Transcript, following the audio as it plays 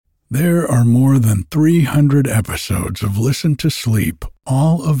There are more than 300 episodes of Listen to Sleep,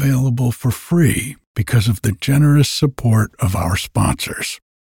 all available for free because of the generous support of our sponsors.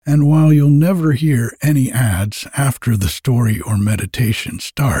 And while you'll never hear any ads after the story or meditation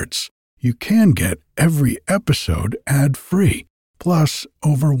starts, you can get every episode ad-free, plus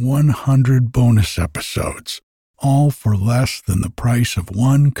over 100 bonus episodes, all for less than the price of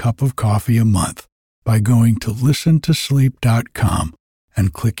one cup of coffee a month by going to listentosleep.com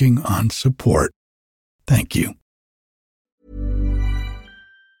and clicking on support. Thank you.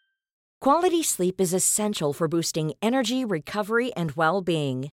 Quality sleep is essential for boosting energy, recovery, and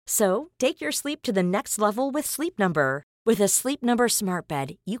well-being. So, take your sleep to the next level with Sleep Number. With a Sleep Number smart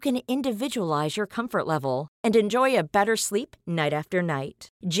bed, you can individualize your comfort level and enjoy a better sleep night after night.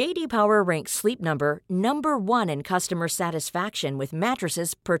 J.D. Power ranks Sleep Number number 1 in customer satisfaction with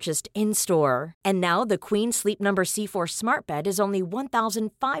mattresses purchased in-store. And now the Queen Sleep Number C4 smart bed is only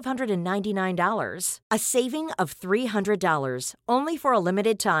 $1,599, a saving of $300, only for a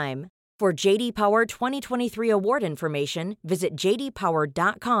limited time. For J.D. Power 2023 award information, visit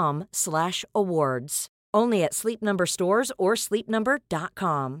jdpower.com/awards. Only at Sleep Number stores or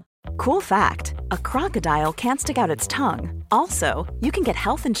sleepnumber.com. Cool fact, a crocodile can't stick out its tongue. Also, you can get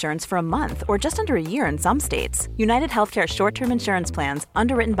health insurance for a month or just under a year in some states. United Healthcare short-term insurance plans,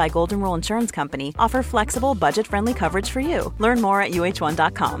 underwritten by Golden Rule Insurance Company, offer flexible, budget-friendly coverage for you. Learn more at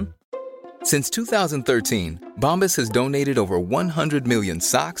uh1.com. Since 2013, Bombas has donated over 100 million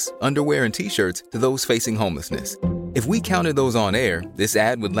socks, underwear, and T-shirts to those facing homelessness. If we counted those on air, this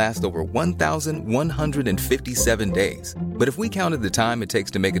ad would last over 1,157 days. But if we counted the time it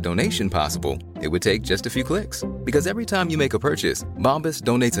takes to make a donation possible, it would take just a few clicks. Because every time you make a purchase, Bombas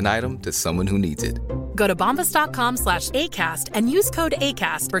donates an item to someone who needs it. Go to bombas.com/ACAST and use code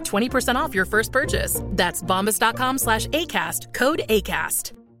ACAST for 20% off your first purchase. That's bombas.com/ACAST, code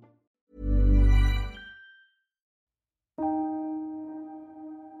ACAST.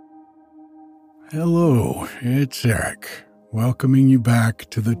 Hello, it's Eric, welcoming you back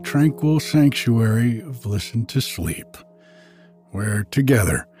to the tranquil sanctuary of Listen to Sleep, where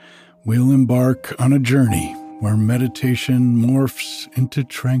together we'll embark on a journey where meditation morphs into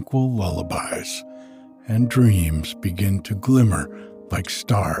tranquil lullabies and dreams begin to glimmer like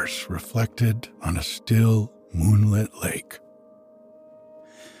stars reflected on a still moonlit lake.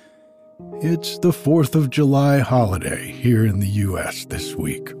 It's the 4th of July holiday here in the U.S. this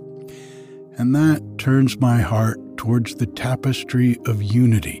week. And that turns my heart towards the tapestry of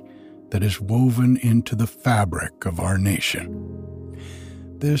unity that is woven into the fabric of our nation.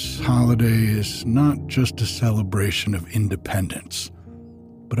 This holiday is not just a celebration of independence,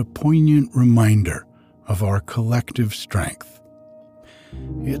 but a poignant reminder of our collective strength.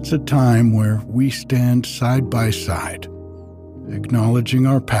 It's a time where we stand side by side, acknowledging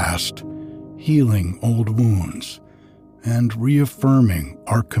our past, healing old wounds, and reaffirming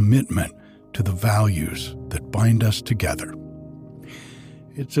our commitment to the values that bind us together.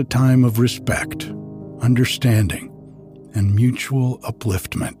 It's a time of respect, understanding, and mutual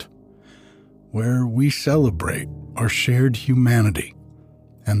upliftment, where we celebrate our shared humanity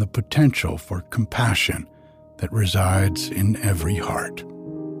and the potential for compassion that resides in every heart.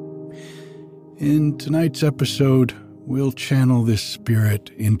 In tonight's episode, we'll channel this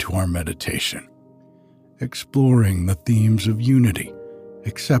spirit into our meditation, exploring the themes of unity,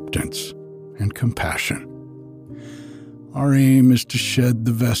 acceptance, and compassion. Our aim is to shed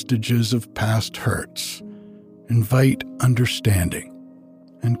the vestiges of past hurts, invite understanding,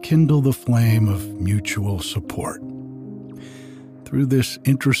 and kindle the flame of mutual support. Through this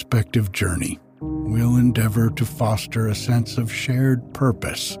introspective journey, we'll endeavor to foster a sense of shared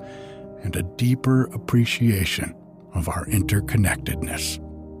purpose and a deeper appreciation of our interconnectedness.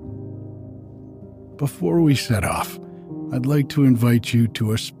 Before we set off, I'd like to invite you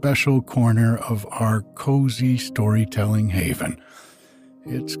to a special corner of our cozy storytelling haven.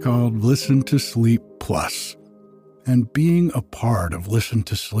 It's called Listen to Sleep Plus. And being a part of Listen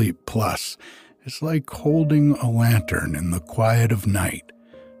to Sleep Plus is like holding a lantern in the quiet of night,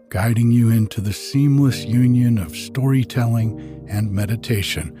 guiding you into the seamless union of storytelling and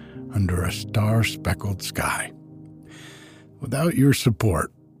meditation under a star-speckled sky. Without your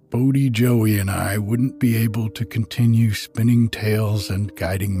support, Bodhi, Joey, and I wouldn't be able to continue spinning tales and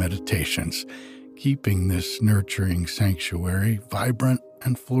guiding meditations, keeping this nurturing sanctuary vibrant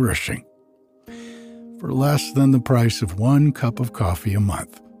and flourishing. For less than the price of one cup of coffee a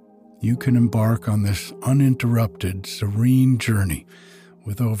month, you can embark on this uninterrupted, serene journey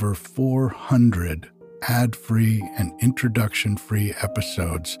with over 400 ad-free and introduction-free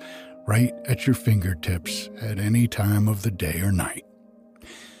episodes right at your fingertips at any time of the day or night.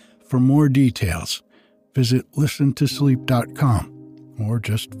 For more details, visit listentosleep.com or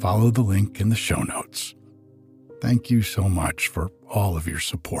just follow the link in the show notes. Thank you so much for all of your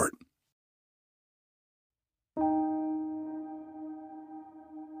support.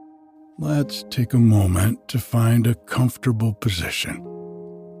 Let's take a moment to find a comfortable position.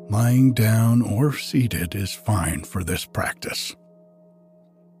 Lying down or seated is fine for this practice.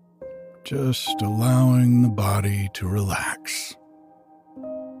 Just allowing the body to relax.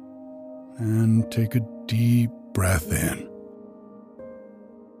 And take a deep breath in,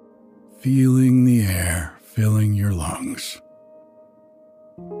 feeling the air filling your lungs.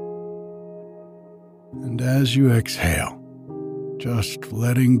 And as you exhale, just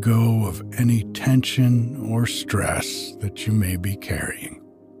letting go of any tension or stress that you may be carrying.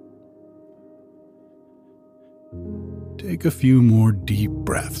 Take a few more deep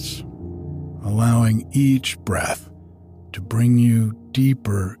breaths, allowing each breath to bring you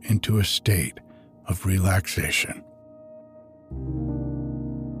deeper into a state of relaxation.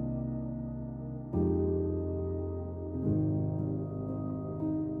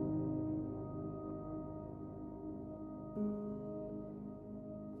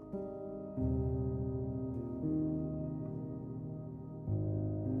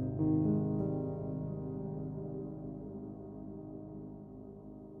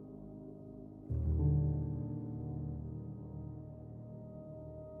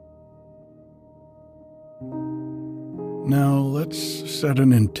 Now let's set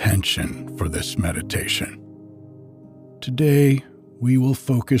an intention for this meditation. Today, we will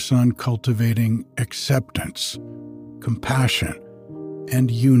focus on cultivating acceptance, compassion, and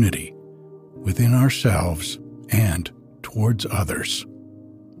unity within ourselves and towards others.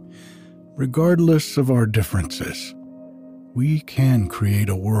 Regardless of our differences, we can create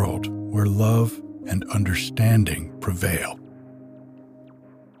a world where love and understanding prevail.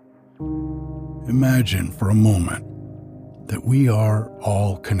 Imagine for a moment that we are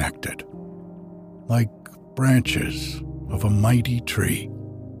all connected, like branches of a mighty tree.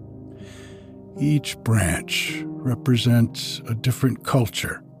 Each branch represents a different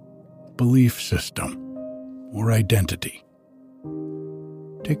culture, belief system, or identity.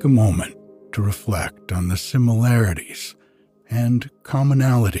 Take a moment to reflect on the similarities and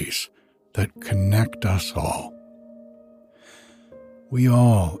commonalities that connect us all. We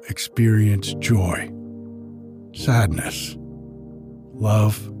all experience joy, sadness,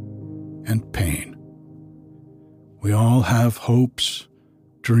 love, and pain. We all have hopes,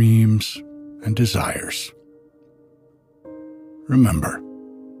 dreams, and desires. Remember,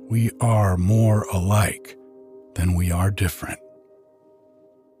 we are more alike than we are different.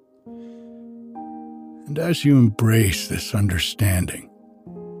 And as you embrace this understanding,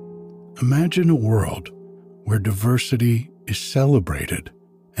 imagine a world where diversity is celebrated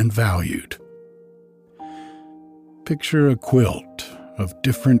and valued. Picture a quilt of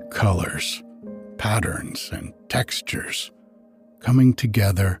different colors, patterns, and textures coming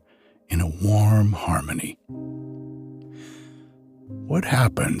together in a warm harmony. What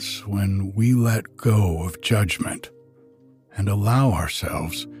happens when we let go of judgment and allow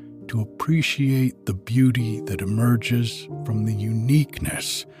ourselves to appreciate the beauty that emerges from the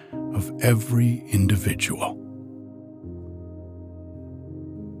uniqueness of every individual?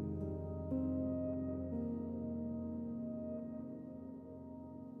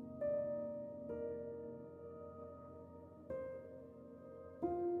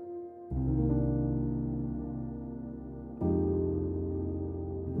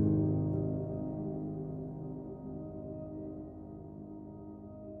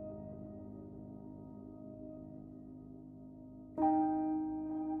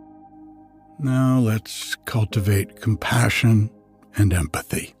 Now let's cultivate compassion and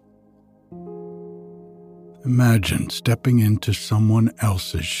empathy. Imagine stepping into someone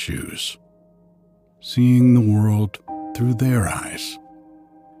else's shoes, seeing the world through their eyes,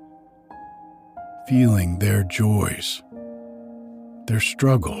 feeling their joys, their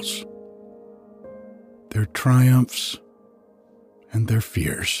struggles, their triumphs, and their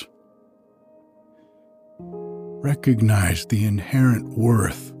fears. Recognize the inherent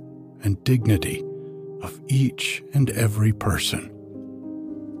worth and dignity of each and every person,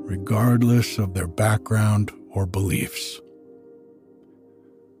 regardless of their background or beliefs.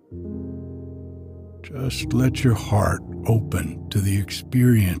 Just let your heart open to the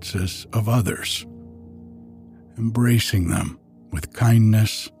experiences of others, embracing them with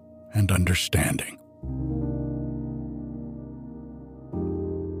kindness and understanding.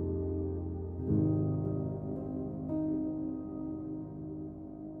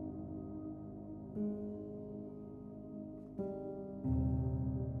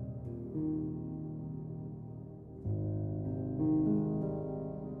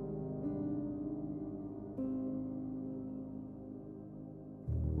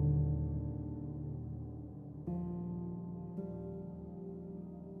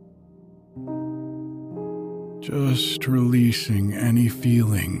 Just releasing any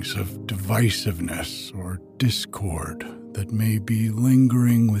feelings of divisiveness or discord that may be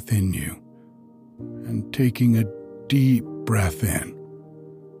lingering within you, and taking a deep breath in.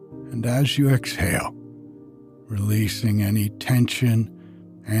 And as you exhale, releasing any tension,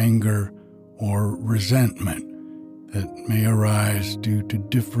 anger, or resentment that may arise due to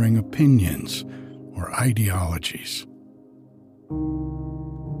differing opinions or ideologies.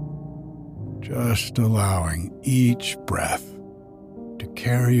 Just allowing each breath to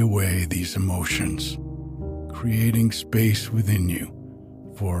carry away these emotions, creating space within you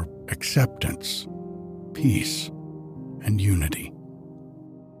for acceptance, peace, and unity.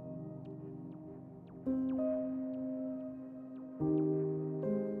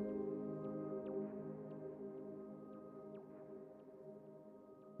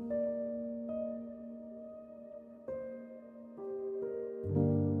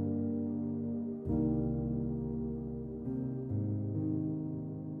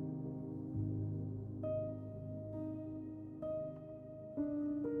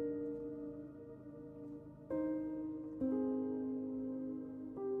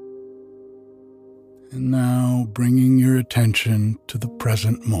 And now bringing your attention to the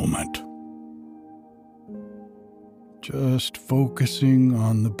present moment. Just focusing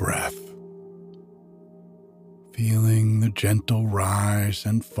on the breath, feeling the gentle rise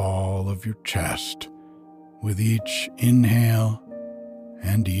and fall of your chest with each inhale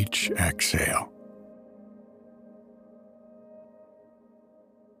and each exhale.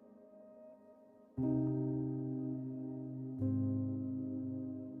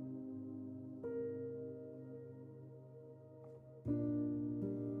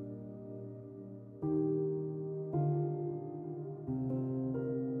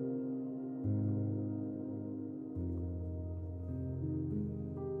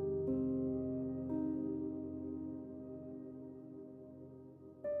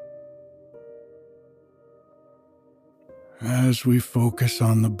 As we focus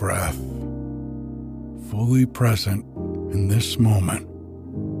on the breath, fully present in this moment,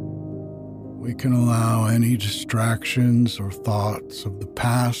 we can allow any distractions or thoughts of the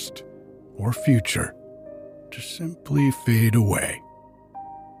past or future to simply fade away.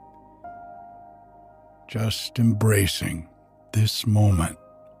 Just embracing this moment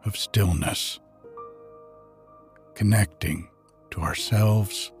of stillness, connecting to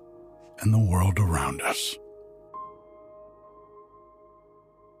ourselves and the world around us.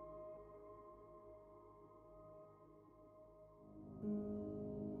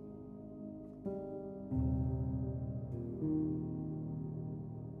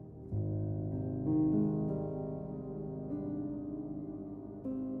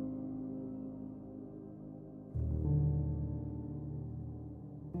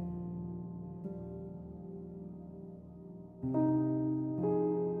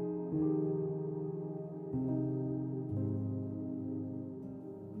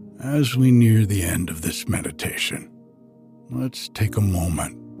 As we near the end of this meditation, let's take a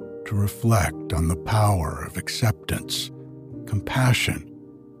moment to reflect on the power of acceptance, compassion,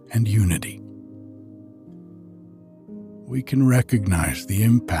 and unity. We can recognize the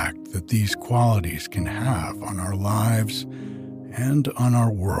impact that these qualities can have on our lives and on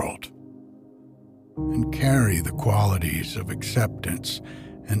our world, and carry the qualities of acceptance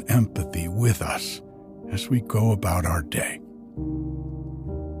and empathy with us as we go about our day.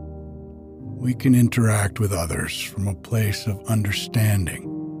 We can interact with others from a place of understanding,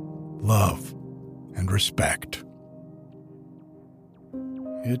 love, and respect.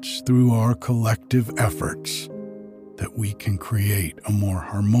 It's through our collective efforts that we can create a more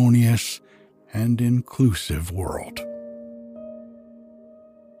harmonious and inclusive world.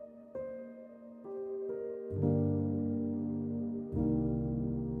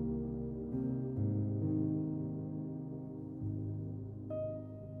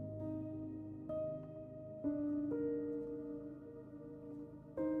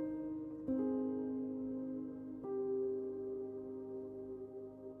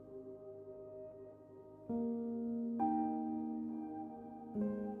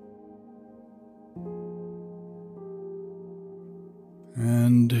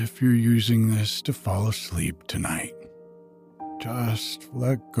 And if you're using this to fall asleep tonight, just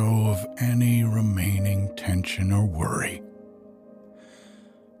let go of any remaining tension or worry,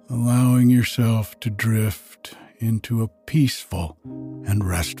 allowing yourself to drift into a peaceful and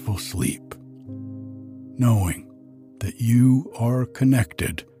restful sleep, knowing that you are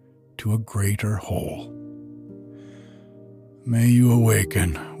connected to a greater whole. May you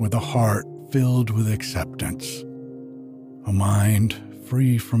awaken with a heart filled with acceptance, a mind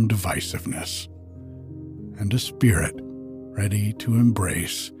free from divisiveness, and a spirit ready to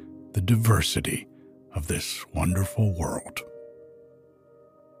embrace the diversity of this wonderful world.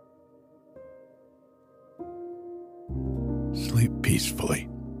 Sleep peacefully,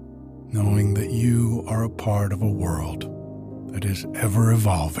 knowing that you are a part of a world that is ever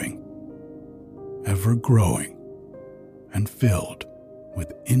evolving, ever growing, and filled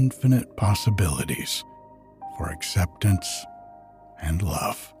with infinite possibilities for acceptance and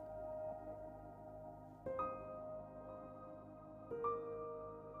love.